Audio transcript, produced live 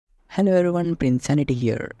Hello everyone, PrinSanity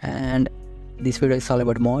here, and this video is all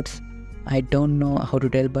about mods. I don't know how to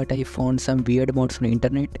tell, but I found some weird mods on the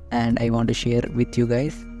internet and I want to share with you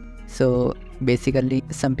guys. So basically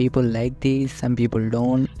some people like this, some people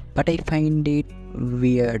don't, but I find it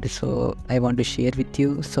weird, so I want to share with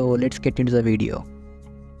you. So let's get into the video.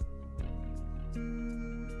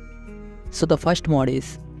 So the first mod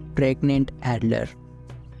is Pregnant Adler.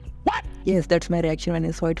 What? Yes, that's my reaction when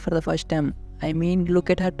I saw it for the first time. I mean,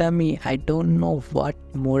 look at her tummy. I don't know what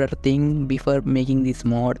more thing before making this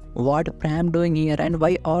mod. What Pram doing here and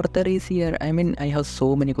why Arthur is here? I mean, I have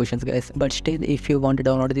so many questions, guys. But still, if you want to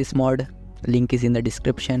download this mod, link is in the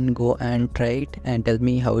description. Go and try it and tell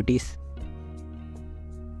me how it is.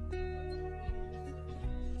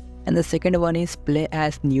 And the second one is play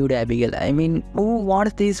as E Abigail. I mean, who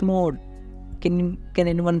wants this mod? Can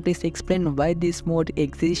anyone please explain why this mod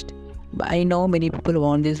exists? I know many people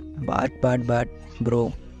want this, but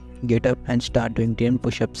bro, get up and start doing 10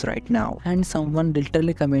 push-ups right now. And someone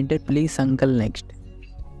literally commented, please uncle next.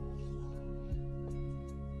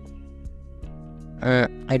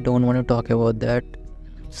 I don't want to talk about that.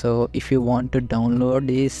 So if you want to download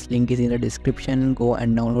this, link is in the description. Go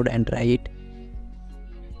and download and try it.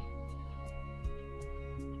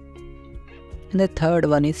 And the third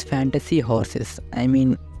one is fantasy horses. I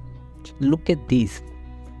mean, look at these.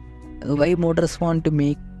 Why modders want to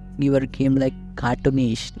make your game like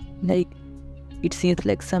cartoonish? Like, it seems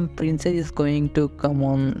like some princess is going to come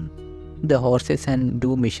on the horses and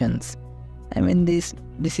do missions. I mean, this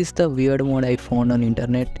is the weird mod I found on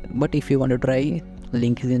internet. But if you want to try,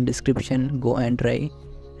 link is in description. Go and try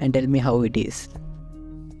and tell me how it is.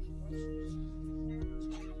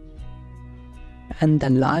 And the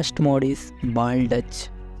last mod is Ball Dutch.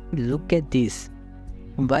 Look at this.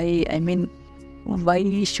 Why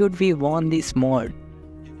should we want this mod?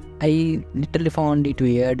 I literally found it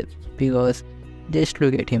weird because just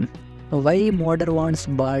look at him. Why modder wants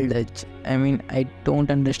Ball Dutch? I mean, I don't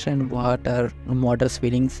understand what are modders'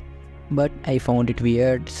 feelings, but I found it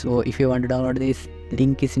weird. So if you want to download this,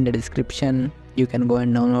 link is in the description. You can go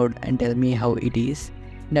and download and tell me how it is.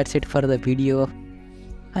 That's it for the video.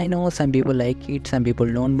 I know some people like it, some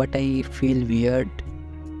people don't, but I feel weird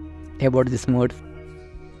about this mod.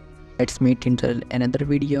 Let's meet in another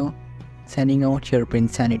video. Signing out, your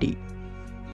PrinSanity.